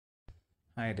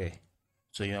Hi there.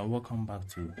 So you are welcome back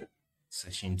to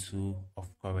session 2 of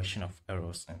correction of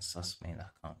errors and suspense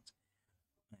account.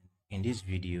 In this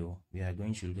video, we are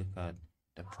going to look at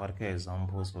the practical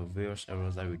examples of various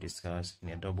errors that we discussed in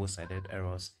a double-sided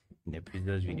errors in the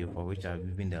previous video, for which I've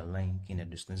given the link in the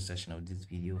description section of this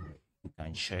video. You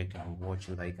can check and watch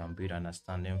so that you can build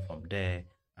understanding from there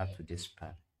up to this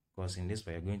part. Because in this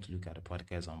way, we're going to look at the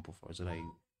practical example for so that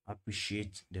you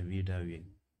appreciate the video that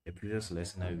the previous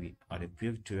lesson that we or the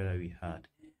previous tutorial that we had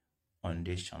on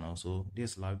this channel. So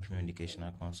this Larbi Premium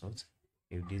educational consult.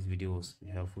 If this video was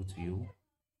helpful to you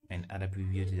and other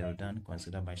previous videos I've done,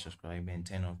 consider by subscribing and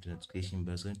turn off the notification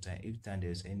bell so every time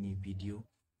there's any video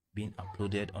being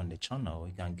uploaded on the channel,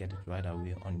 you can get it right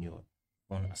away on your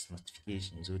phone as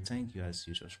notification. So thank you as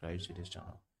you subscribe to this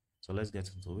channel. So let's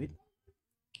get into it.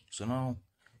 So now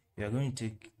we are going to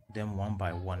take them one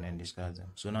by one and discuss them.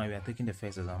 So now we are taking the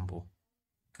first example.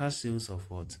 Cash sales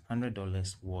of what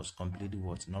 $100 was completely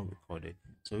what not recorded.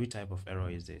 So which type of error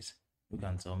is this? You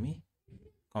can tell me.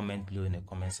 Comment below in the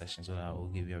comment section so that I will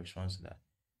give you a response to that.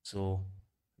 So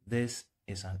this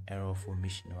is an error for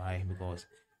omission. Why? Because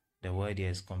the word here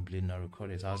is completely not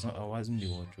recorded. I wasn't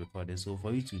the word recorded. So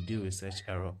for you to deal with such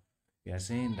error, we are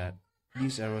saying that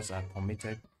these errors are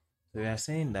committed. So we are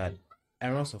saying that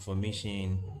errors of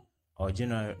omission or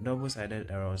general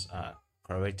double-sided errors are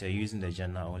corrected using the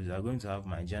journal. I am going to have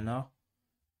my journal,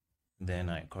 then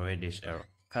I correct this error.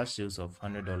 Cash sales of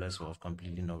 $100 was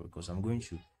completely not recorded. So I'm going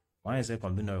to, when I say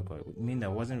completely not recorded, it means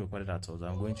that wasn't recorded at all. So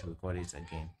I'm going to record it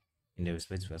again in the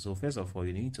respective. So first of all,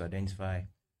 you need to identify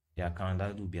the account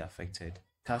that will be affected.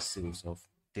 Cash sales of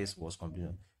this was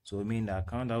completely. So it means the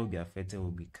account that will be affected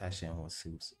will be cash and was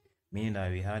sales, meaning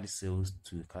that we had sales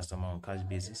to customer on cash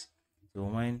basis. So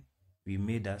when we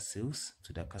made that sales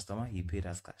to the customer, he paid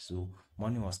us cash. So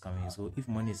money was coming. So if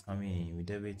money is coming in, we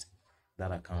debit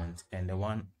that account, and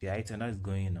the item that is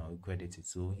going in now, we credit it.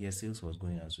 So here sales was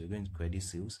going out, so we're going to credit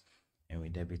sales and we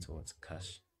debit towards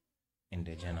cash in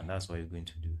the journal. That's what you're going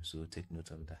to do. So take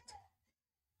note of that.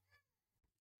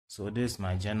 So this is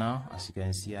my journal. As you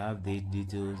can see, I have date,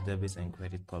 details, debits, and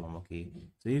credit column. Okay,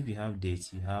 so if you have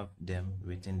dates, you have them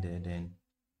written there, then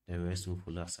the rest will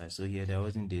follow aside. So here there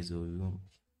wasn't dates, so we won't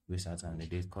waste our time in the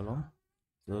date column.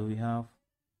 So we have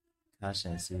cash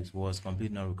and sales was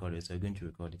completely not recorded, so we're going to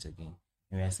record it again.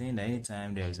 And we are saying that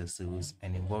anytime there is a sales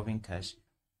and involving cash,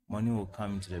 money will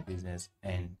come into the business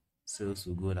and sales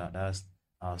will go down. That's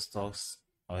our stocks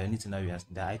or anything that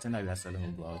the item that we are selling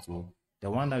will go out. So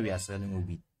the one that we are selling will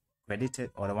be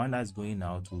credited, or the one that's going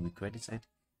out will be credited,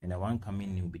 and the one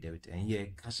coming in will be debited. And here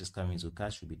cash is coming, so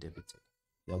cash will be debited.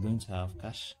 You are going to have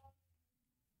cash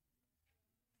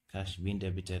being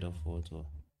debited of what?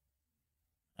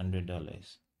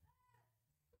 $100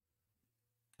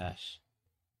 cash,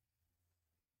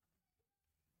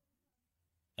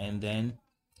 and then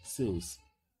sales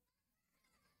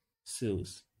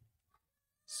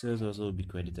also will be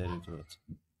credited with what?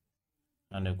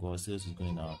 And of course sales is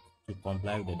going out to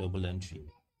comply with the double entry.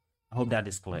 I hope that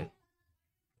is clear.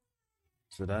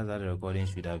 So that's how the recording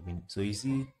should have been. So you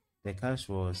see the cash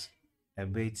was a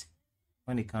bit,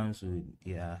 when it comes to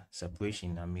their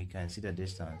separation, I mean, you can see the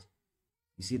distance.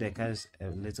 You see the cash a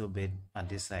little bit at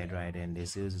this side, right? And the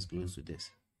sales is close to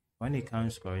this. When it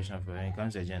comes to correction of, when it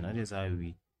comes to the journal, this is how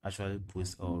we actually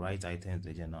post or write items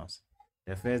in the journals.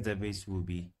 The first debit will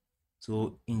be,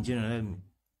 so in general, let me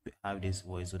have this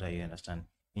voice so that you understand.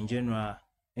 In general,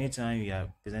 anytime you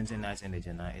are presenting that in the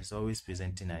journal, it's always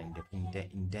presenting in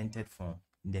the indented form,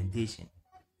 indentation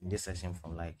in this section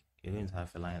form. Like you're going to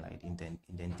have a line like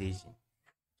indentation.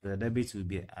 So the debit will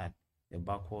be at the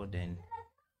backward, then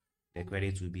the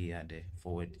credit will be at the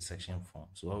forward section form.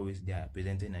 So always they are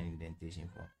presenting an indentation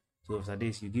form. So after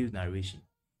this, you give narration.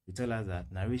 You tell us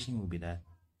that narration will be that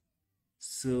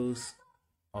sales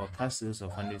or cash sales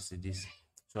of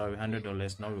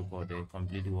 $100 not recorded,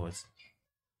 completely was.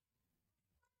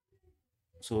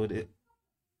 So the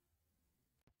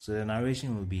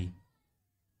narration will be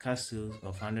cash sales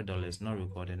of $100 not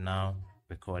recorded, now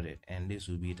recorded, and this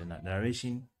will be the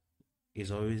narration is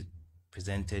always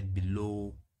presented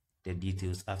below the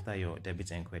details after your debit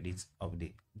and credit of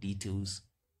the details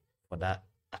for that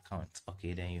account.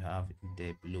 Okay, then you have it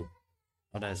there below.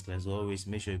 All that is clear. So always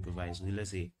make sure you provide. So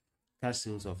let's say cash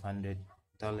sales of $100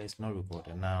 not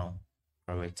recorded, now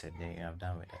corrected, then you have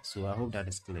done with that. So I hope that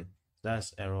is clear.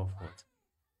 That's error of what?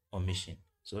 Omission.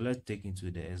 So let's take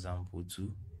into the example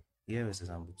 2. Here is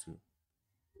example 2.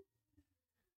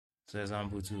 So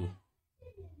example 2.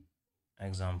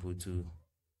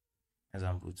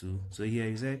 So here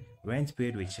you said rent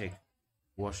paid with check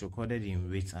was recorded in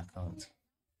rate account.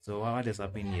 So what is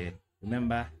happening here?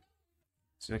 Remember,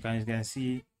 So you can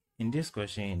see in this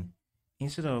question,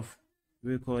 instead of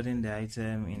recording the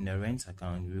item in the rent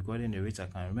account, we're recording the rate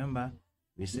account. Remember,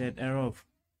 we said error of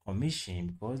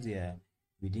commission because they are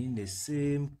within the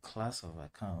same class of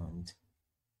account,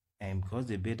 and because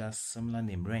they bear that similar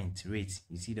name, rent, rate.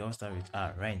 You see, they all start with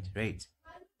R, rent, rate.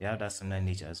 They have that similar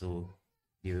nature, so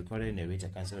they recorded in the rate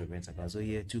account instead of rent account. So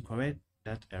here, to correct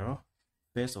that error,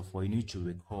 first of all, you need to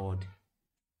record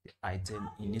the item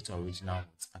in its original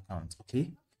account.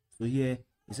 Okay, so here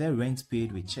it said rent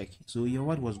paid with check. So here,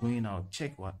 what was going out?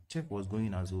 Check was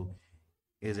going out. So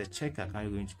there's a check account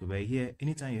you're going to provide. Here,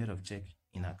 anytime you heard of check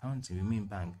in accounting, we mean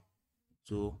bank.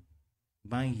 So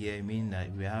bank here mean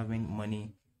that we're having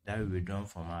money that we withdrawn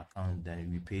from our account that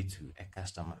we pay to a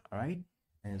customer. All right,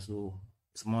 and so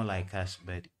it's more like cash,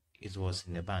 but it was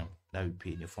in the bank that we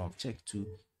paid in the form of check to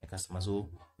a customer. So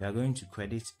we are going to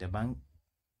credit the bank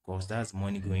because that's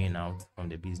money going out from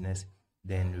the business.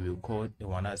 Then we record the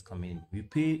one that's coming in. We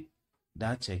pay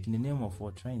that check in the name of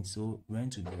what? Rent. So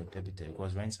rent will be debited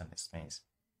because rent is an expense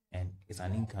and it's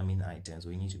an incoming item, so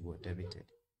we need to be debited.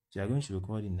 So you are going to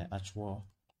record in the actual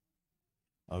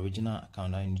original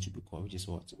account that you need to record, which is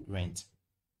what? Rent.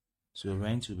 So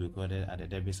rent will be recorded at the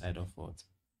debit side of what?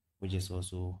 Which is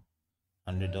also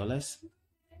 $100.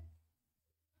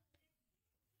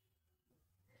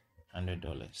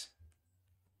 $100.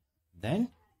 Then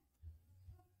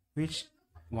which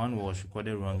one was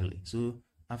recorded wrongly? So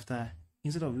after,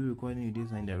 instead of you recording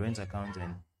this in the rent account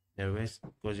and the rest,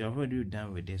 because you have already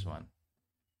done with this one,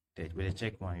 with the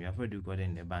check one, you have already recorded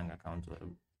in the bank account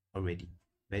already.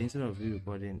 But instead of you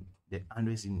recording the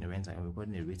hundreds in the rent account,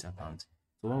 recording the rate account.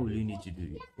 So what will you need to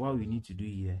do? What we need to do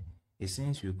here is,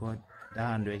 since you record that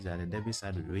hundreds at the debit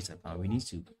side of the rate account, we need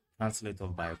to cancel it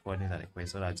off by recording that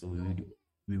request, so that we will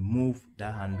remove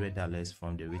that $100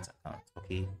 from the rate account.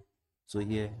 Okay, so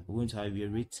here we're going to have your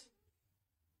rate,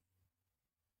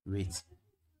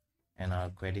 and I'll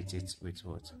credit it with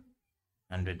what?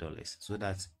 $100. So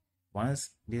that once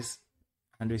this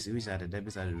 100 which are the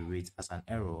debit side of the rate as an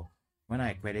error, when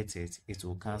I credit it, it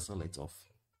will cancel it off,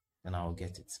 and I will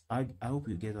get it. I hope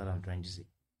you get what I'm trying to say.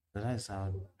 So that's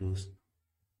how those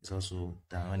is also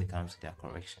done when it comes to their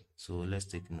correction. So let's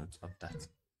take note of that.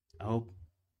 I hope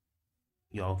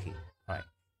you're okay. All right,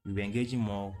 we'll be engaging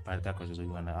more practical courses, so you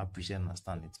want to appreciate and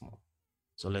understand it more.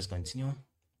 So let's continue.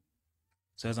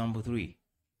 So example 3,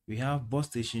 we have bus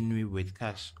stationery with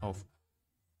cash of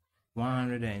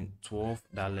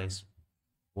 $112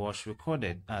 was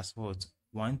recorded as what?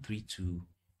 132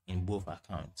 in both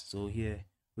accounts. So here,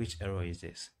 which error is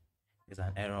this? It's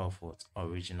an error of what?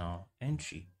 Original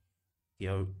entry.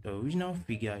 The original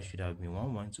figure should have been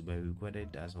 112, but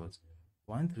recorded as what?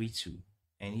 132,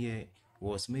 and here it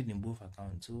was made in both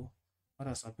accounts. So what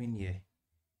has happened here?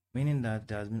 Meaning that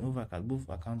there has been overcast. Both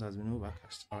accounts has been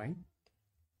overcast. All right,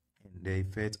 and the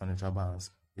effect on the trial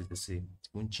balance is the same. It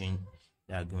won't change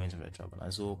the argument of the trial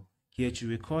balance. So here, to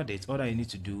record it, all that you need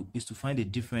to do is to find the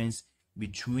difference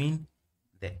between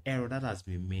the error that has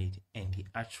been made and the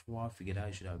actual figure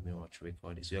that should have been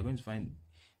recorded. So you're going to find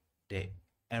the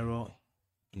error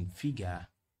in figure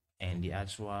and the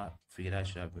actual figure that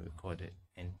should have been recorded,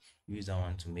 and use that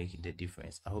one to make the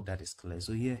difference. I hope that is clear.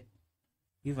 So here,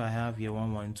 if I have here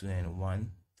 112 and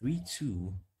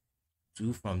 132,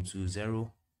 2 from 2,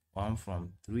 0, 1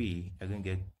 from 3, I'm going to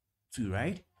get 2,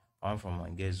 right? 1 from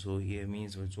 1 gets, so here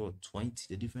means what? 20.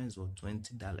 The difference was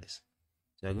 $20.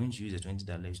 So I'm going to use the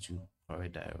 $20 to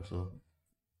correct that error. So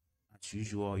as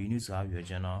usual, you need to have your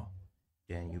journal,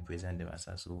 then you present them as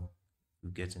so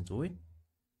you get into it.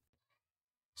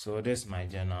 So that's my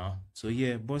journal. So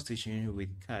here, bus stationery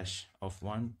with cash of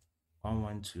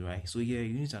 112, right? So here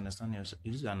you need to understand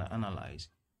you need to analyze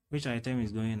which item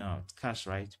is going out. Cash,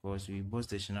 right? Because we bought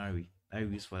stationery that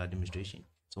we use for administration.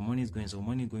 So money is going to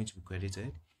be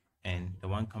credited, and the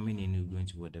one coming in is going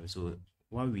to be whatever. So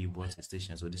what we bought a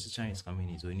station, so the station is coming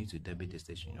in, so we need to debit the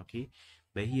station. Okay,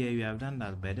 but here we have done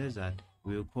that, but there's that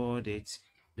we record it.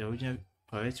 The original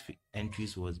correct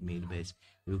entries was made, but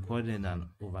we recorded an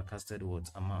overcasted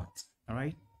what amount. All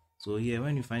right, so here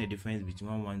when you find the difference between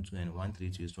 112 and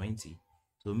 132 is 20,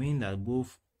 so meaning that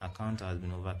both account has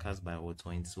been overcast by what?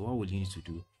 20. So what would you need to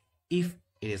do? If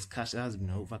it is cash that has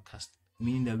been overcast,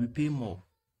 meaning that we pay more.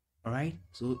 All right,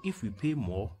 so if we pay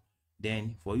more,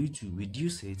 then for you to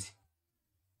reduce it,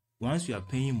 once you are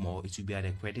paying more, it will be at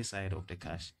the credit side of the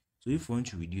cash. So if you want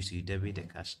to reduce it, you debit the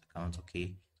cash account,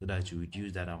 okay, so that you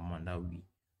reduce that amount that we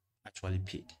actually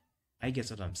paid. I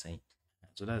guess what I'm saying.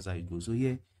 So that's how it goes. So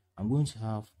here I'm going to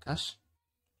have cash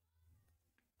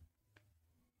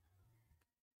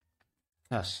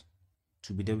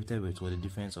to be debited with what? The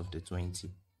difference of the 20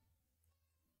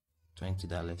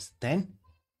 $20. Then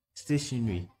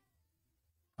stationery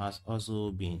has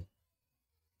also been,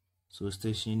 so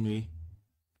stationery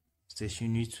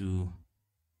 2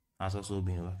 has also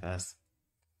been overcast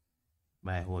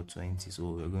by what, 20.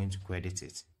 So we're going to credit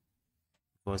it.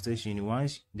 For stationery,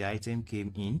 once the item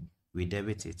came in, we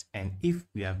debit it, and if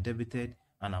we have debited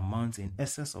an amount in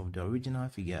excess of the original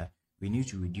figure, we need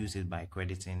to reduce it by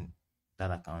crediting that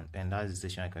account, and that's the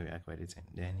stationery account we are crediting.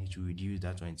 Then it will reduce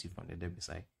that 20 from the debit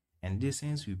side, and this,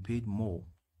 since we paid more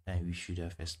than we should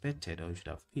have expected or should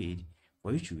have paid,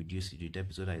 for you to reduce it to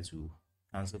debit so that it will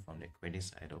cancel from the credit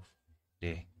side of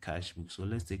the cash book. So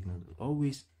let's take note,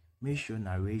 always make sure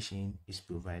narration is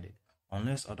provided.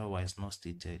 Unless otherwise not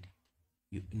stated,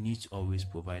 you need to always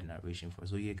provide narration for.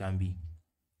 So here can be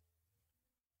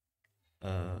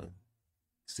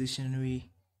stationery,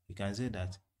 you can say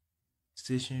that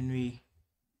stationery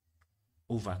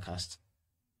overcast,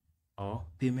 or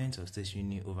payment of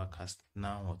stationery overcast,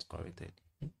 now what, corrected.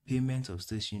 Payment of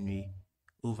stationery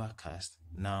overcast,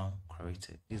 now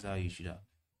corrected. This is how you should have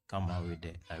come out with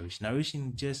the narration.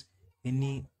 Narration, just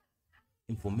any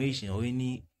information or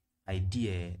any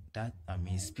idea that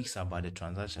speaks about the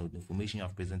transaction with information you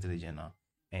have presented in the journal,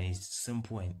 and it's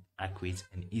simple and accurate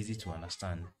and easy to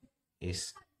understand.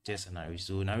 It's just a narration.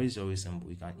 So narration is always simple.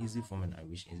 You can easily form a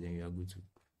narration, then you are good to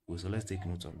go. So let's take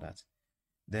note of that.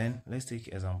 Then let's take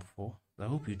example 4. I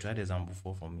hope you tried example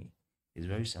 4 for me. It's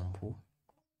very simple.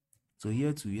 So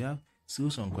here too, we have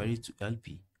sales on credit to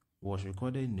LP was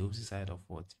recorded in the opposite side of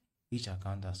what? Each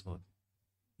account has what?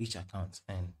 Each account,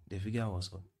 and the figure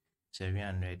was what?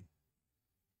 $700.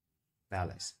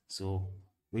 So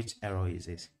which error is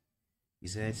it? He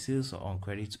said sales on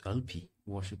credit to LP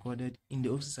was recorded in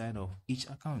the opposite side of each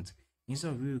account.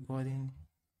 Instead of recording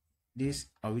this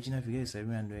original figure is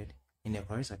 700 in the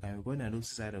correct account, recording on the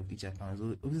opposite side of each account.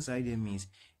 So opposite side here means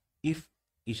if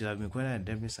it should have been recorded at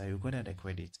the debit side, recorded at the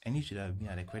credit, and it should have been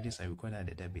at the credit side, recorded at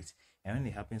the debit. And when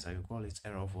it happens, I will call it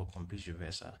error for complete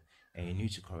reversal, and you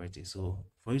need to correct it. So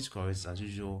for you to correct it, as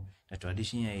usual, the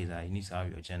tradition here is that you need to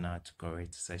have your journal to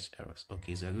correct such errors.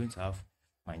 Okay, so I'm going to have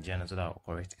my journal so that I'll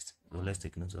correct it. So let's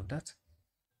take note of that.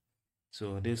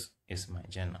 So this is my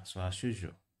journal. So as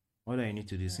usual, what I need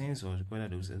to do, since it was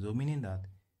recorded at the, so meaning that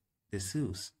the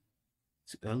sales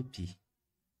to LP.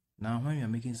 Now, when we are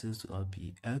making sales to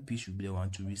LP, LP should be the one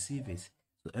to receive it.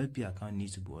 So LP account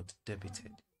needs to be what?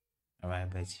 Debited. Alright,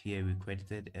 but here we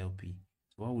credited LP.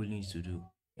 So what we need to do,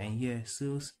 and here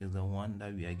sales is the one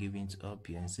that we are giving to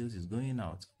LP, and sales is going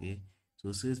out. Okay,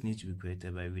 so sales needs to be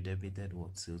credited, by we debited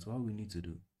what? Sales. What we need to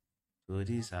do. So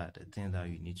these are the things that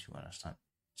you need to understand.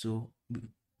 So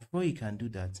before you can do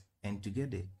that, and to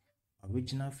get the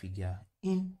original figure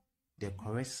in the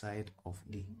correct side of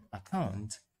the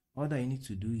account, all that you need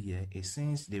to do here is,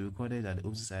 since they recorded at the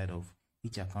opposite side of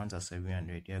each account as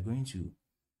 700, you are going to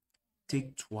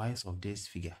take twice of this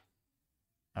figure,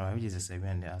 alright, which is a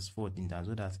 700 as 14 times,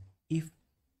 so that if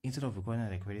instead of recording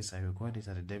at the credit side, record it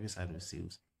at the debit side of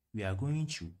sales, we are going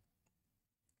to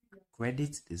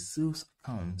credit the sales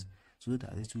account so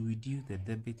that it will reduce the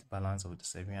debit balance of the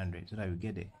 700, so that we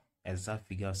get the exact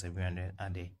figure of 700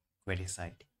 at the credit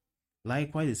side.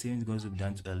 Likewise, the same is going to be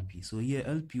done to LP. So here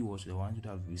LP was the one who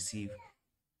have received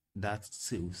that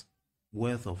sales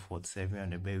worth of what?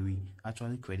 700, but we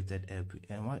actually credited LP.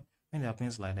 And what when it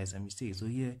happens like that, is a mistake. So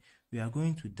here we are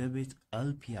going to debit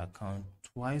LP account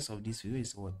twice of this figure,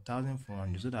 is what?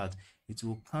 1,400, so that it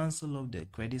will cancel off the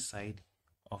credit side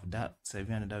of that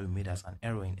 700 that we made as an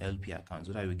error in LP account,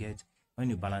 so that we get, when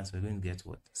you balance, we're going to get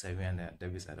what? 700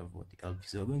 debit side of what? The LP.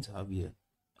 So we're going to have here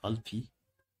LP.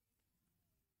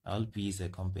 LP is a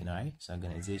company, right? It's an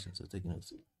organization, so take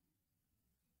notes.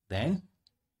 Then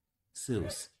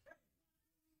sales.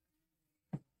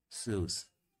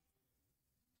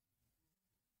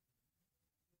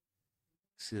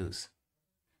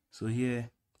 So here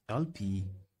LP,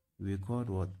 we record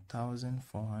what?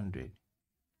 1,400,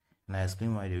 and I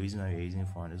explain why, the reason why we're using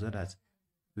 400, so that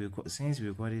since we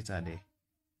record it at the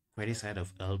credit side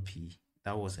of LP,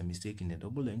 that was a mistake in the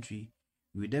double entry.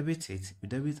 We debit it, we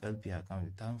debit LP account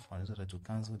with 1,400, so that to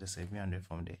cancel the 700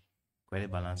 from the credit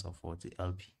balance of 40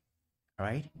 LP.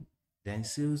 Alright, then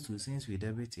sales to, since we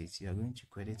debit it, you are going to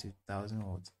credit it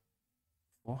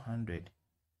 1,400,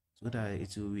 so that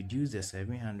it will reduce the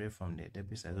 700 from the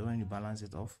debit side. So when you balance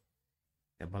it off,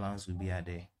 the balance will be at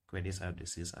the credit side of the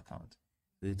sales account.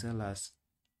 So it tells us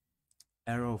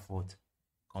error of what?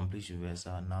 Complete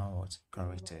reversal, now what?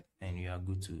 Corrected, and you are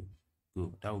good to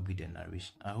go. That will be the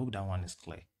narration. I hope that one is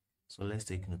clear. So let's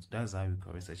take note. That's how we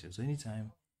correct section. So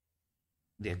anytime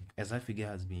the exact figure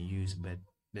has been used, but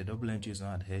the double entry is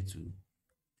not adhered to,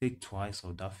 take twice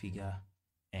of that figure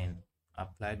and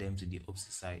apply them to the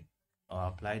opposite side, or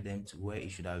apply them to where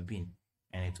it should have been,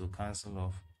 and it will cancel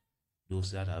off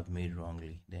those that have made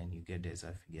wrongly. Then you get the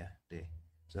exact figure there.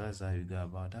 So that's how you go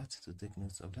about that, to take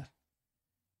notes of that.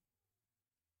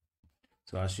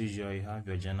 So as usual, you have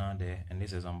your journal there, and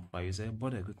this example, you say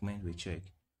bought equipment with check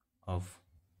of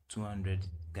 200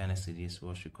 Ghana cedis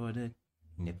was recorded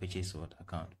in the purchase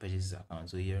account.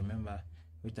 So you remember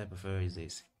which type of error is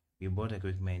this? We bought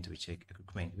equipment with check,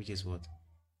 equipment, which is what?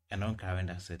 A non-current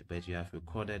asset, but you have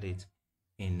recorded it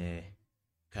in a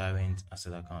current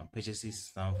asset account. Purchases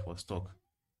stand for stock,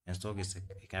 and stock is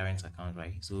a current account,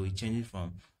 right? So it changes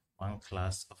from one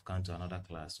class of account to another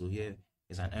class. So here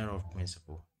is an error of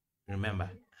principle. Remember,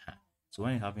 so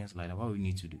when it happens like that, what we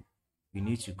need to do, we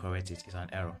need to correct it. It's an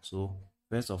error. So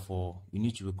first of all, you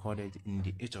need to record it in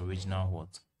the original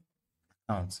what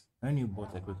account. When you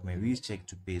bought equipment, we use check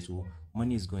to pay, so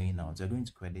money is going out. You're going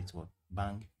to credit what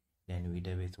bank, then we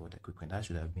debit what equipment. That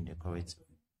should have been the correct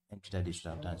entry that they should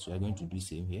have done. So we're going to do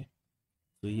same here.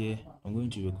 So here I'm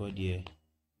going to record here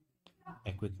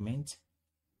equipment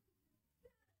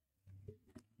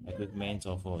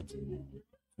of what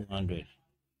 200.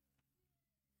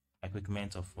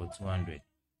 Equipment of 200.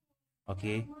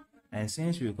 Okay, and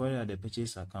since we recorded at the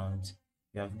purchase account,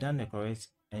 we have done the correct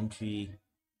entry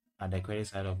at the credit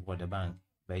side of what the bank.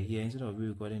 But here, instead of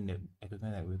recording the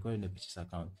equipment that we recorded in the purchase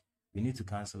account, we need to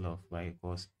cancel off, right?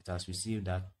 Because it has received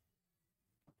that,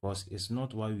 because it's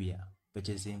not what we are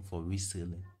purchasing for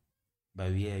reselling, but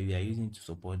we are using to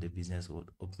support the business or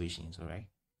operations. All right,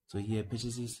 so here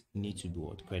purchases need to be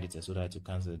what credited, so that to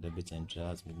cancel the debit entry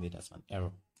has been made as an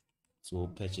error. So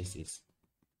purchases,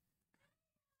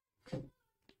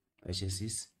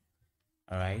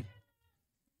 all right,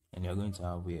 and you're going to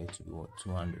have here to be what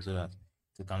 200, so that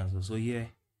to cancel. So here,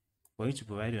 for you to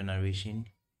provide your narration,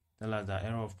 tell us the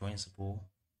error of principle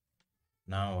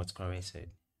now what's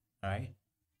corrected, all right,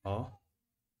 or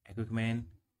equipment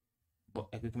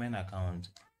account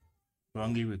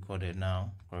wrongly recorded,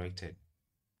 now corrected,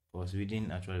 because we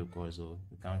didn't actually record, so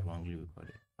we can't wrongly record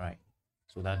it, right?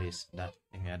 So that is that,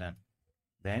 and we are done.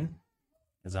 Then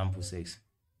example 6.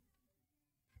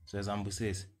 So example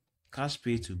says cash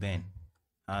paid to Ben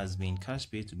has been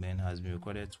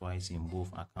recorded twice in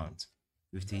both accounts,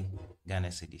 50 Ghana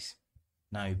cedis.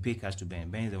 Now you pay cash to Ben.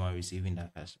 Ben is the one receiving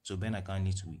that cash, so Ben account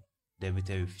needs to be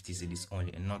debited with 50 cedis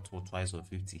only, and not twice of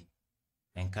 50.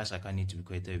 And cash account needs to be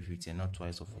credited with 50 and not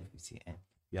twice of 50. And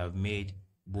you have made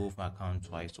both accounts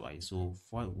twice. So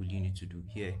what will you need to do?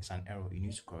 Here is an error. You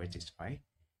need to correct it, right?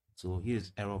 So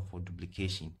here's error for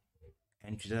duplication.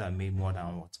 Entries that are made more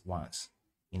than once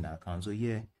in the account. So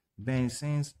here,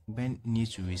 since Ben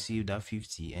needs to receive that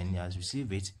 50 and he has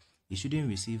received it, he shouldn't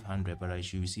receive 100, but he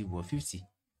should receive 50.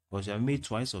 Because you have made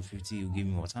twice of 50, you give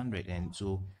me 100. And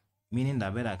so, meaning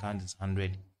that Ben account is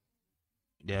 100,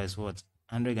 there's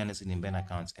 100 Ghana cedis in Ben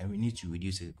accounts, and we need to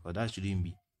reduce it, because that shouldn't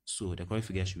be. So the correct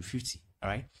figure should be 50. All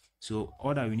right. So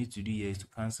all that we need to do here is to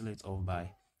cancel it off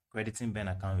by crediting Ben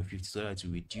account with 50, so that to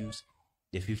reduce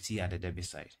the 50 at the debit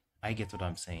side. I get what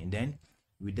I'm saying. Then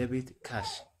we debit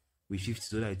cash with 50,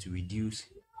 so that to reduce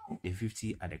the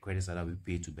 50 at the credit side that we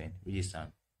pay to Ben, which is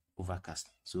an overcast.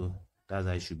 So that's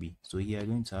how it should be. So here you're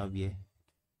going to have here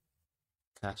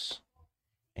cash,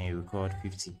 and you record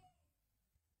 50.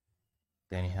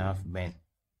 Then you have Ben,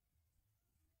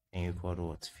 and you record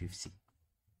what 50.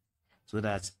 So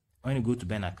that when you go to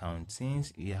Ben account,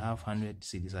 since you have 100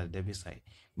 cedis at the debit side,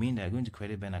 meaning they're going to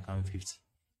credit Ben account 50,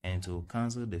 and to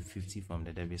cancel the 50 from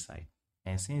the debit side.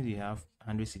 And since you have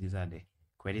 100 cedis at the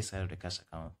credit side of the cash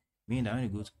account, meaning that when you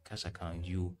go to cash account,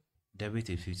 you debit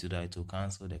a 50 that to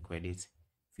cancel the credit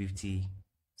 50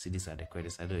 cedis at the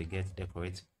credit side, so you get the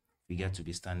correct figure to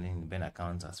be standing in the Ben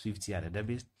account as 50 at the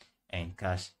debit and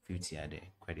cash 50 at the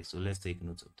credit. So let's take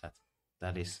note of that.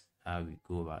 That is how we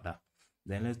go about that.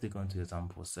 Then let's take on to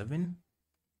example 7.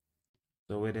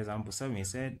 So with example 7, it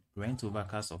said rent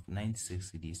overcast of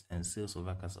 96 cedis and sales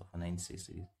overcast of 96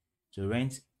 cedis. So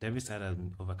rent, debit side has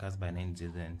been overcast by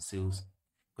 96, and sales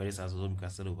credit has also been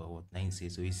casted over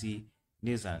 96. So you see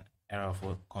there's an error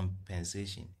for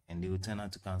compensation, and they will turn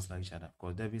out to cancel each other,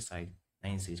 because debit side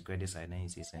 96, credit side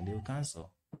 96, and they will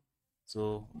cancel.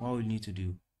 So what we need to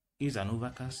do is an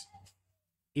overcast.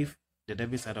 If the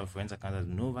debit side of rent account has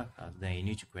been overcast, then you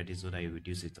need to credit so that you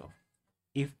reduce it off.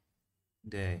 If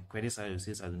the credit side of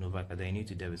sales has been overcast, then you need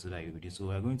to debit so that you reduce. So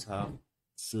we're going to have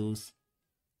sales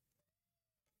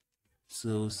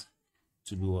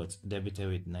to be what debited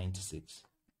with 96.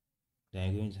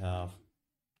 Then you're going to have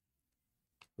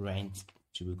rent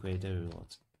to be credited with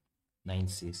what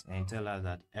 96, and tell us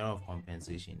that error of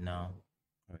compensation now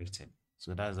corrected.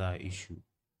 So that's our issue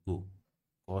go.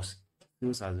 Because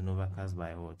Sales has been overcast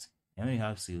by what? And when you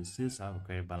have sales have a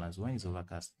credit balance. When it's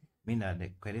overcast, mean that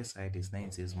the credit side is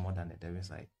 9 sales more than the debit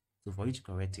side. So for you to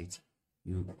correct it,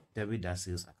 you debit that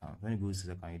sales account. When you go to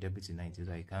sales account, you debit the 90,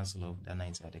 so you cancel off that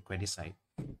 90 at the credit side.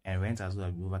 And rent as well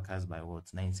will be overcast by what?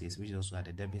 90, which is also at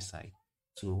the debit side.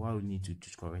 So what we need to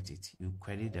correct it, you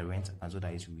credit the rent account so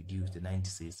that it will reduce the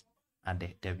 96 at the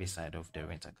debit side of the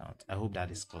rent account. I hope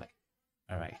that is clear.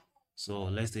 All right. So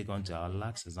let's take on to our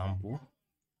last example,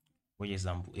 which is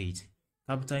example 8.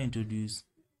 Capital introduced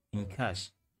in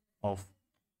cash of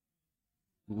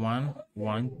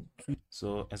 112.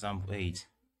 So example 8.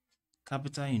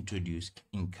 Capital introduced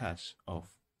in cash of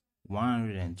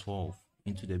 112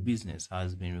 into the business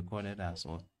has been recorded as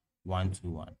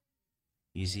 121.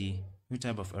 You see, which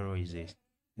type of error is this?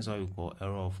 This is what we call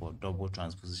error for double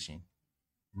transposition.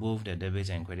 Both the debit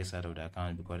and credit side of the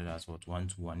account recorded as what?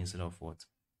 121 instead of what?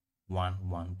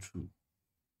 112.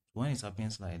 When it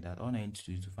happens like that, all I need to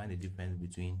do is to find the difference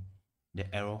between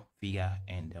the error figure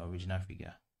and the original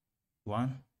figure.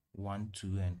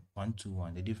 112 and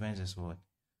 121. The difference is what?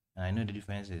 And I know the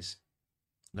difference is,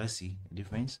 let's see the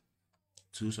difference.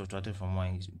 2 subtracted from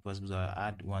 1 is possible, so I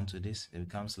add 1 to this, it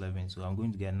becomes 11. So I'm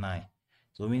going to get 9.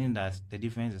 So meaning that the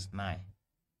difference is 9.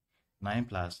 9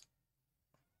 plus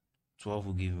 12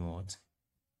 will give me what?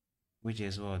 Which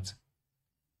is what?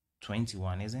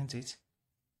 21, isn't it?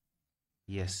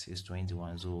 Yes, it's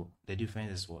 21. So the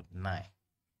difference is what? 9.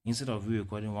 Instead of we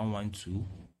recording 112,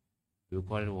 we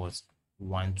recorded what?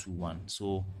 121.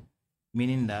 So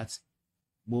meaning that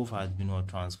both has been what?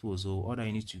 Transposed. So all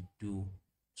I need to do,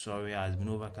 sorry, has been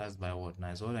overcast by what?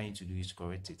 9. So all I need to do is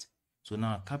correct it. So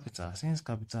now capital, since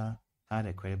capital had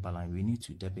a credit balance, we need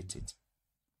to debit it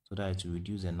so that it will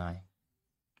reduce the 9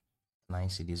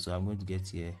 cedis. So I'm going to get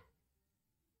here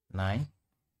 9,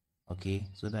 okay,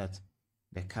 so that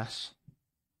the cash,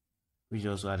 which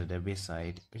also at the debit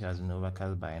side, which has been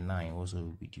overcast by 9, also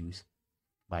will reduce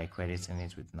by crediting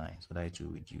it with 9, so that it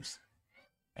will reduce.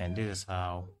 And this is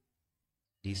how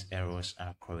these errors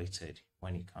are corrected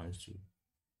when it comes to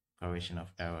correction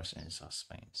of errors in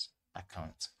suspense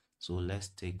account. So let's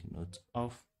take note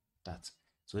of that.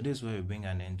 So this is where we bring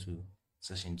an end to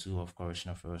session 2 of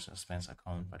correction of errors suspense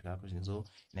account particular question. So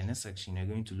in the next section, you're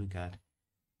going to look at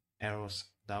errors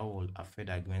that will affect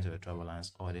the agreement of the trial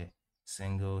balance or the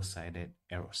single-sided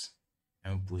errors,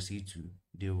 and proceed to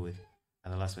deal with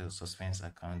other aspects of suspense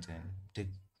account and take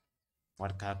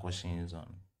particular questions on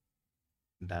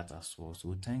that as well.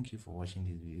 So thank you for watching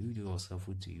this video. If the video was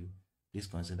helpful to you, please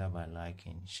consider by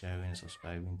liking, sharing,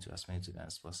 subscribing to as many students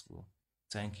as possible.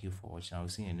 Thank you for watching. I will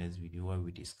see you in the next video where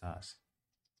we discuss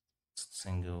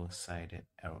single-sided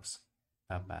errors.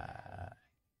 Bye bye.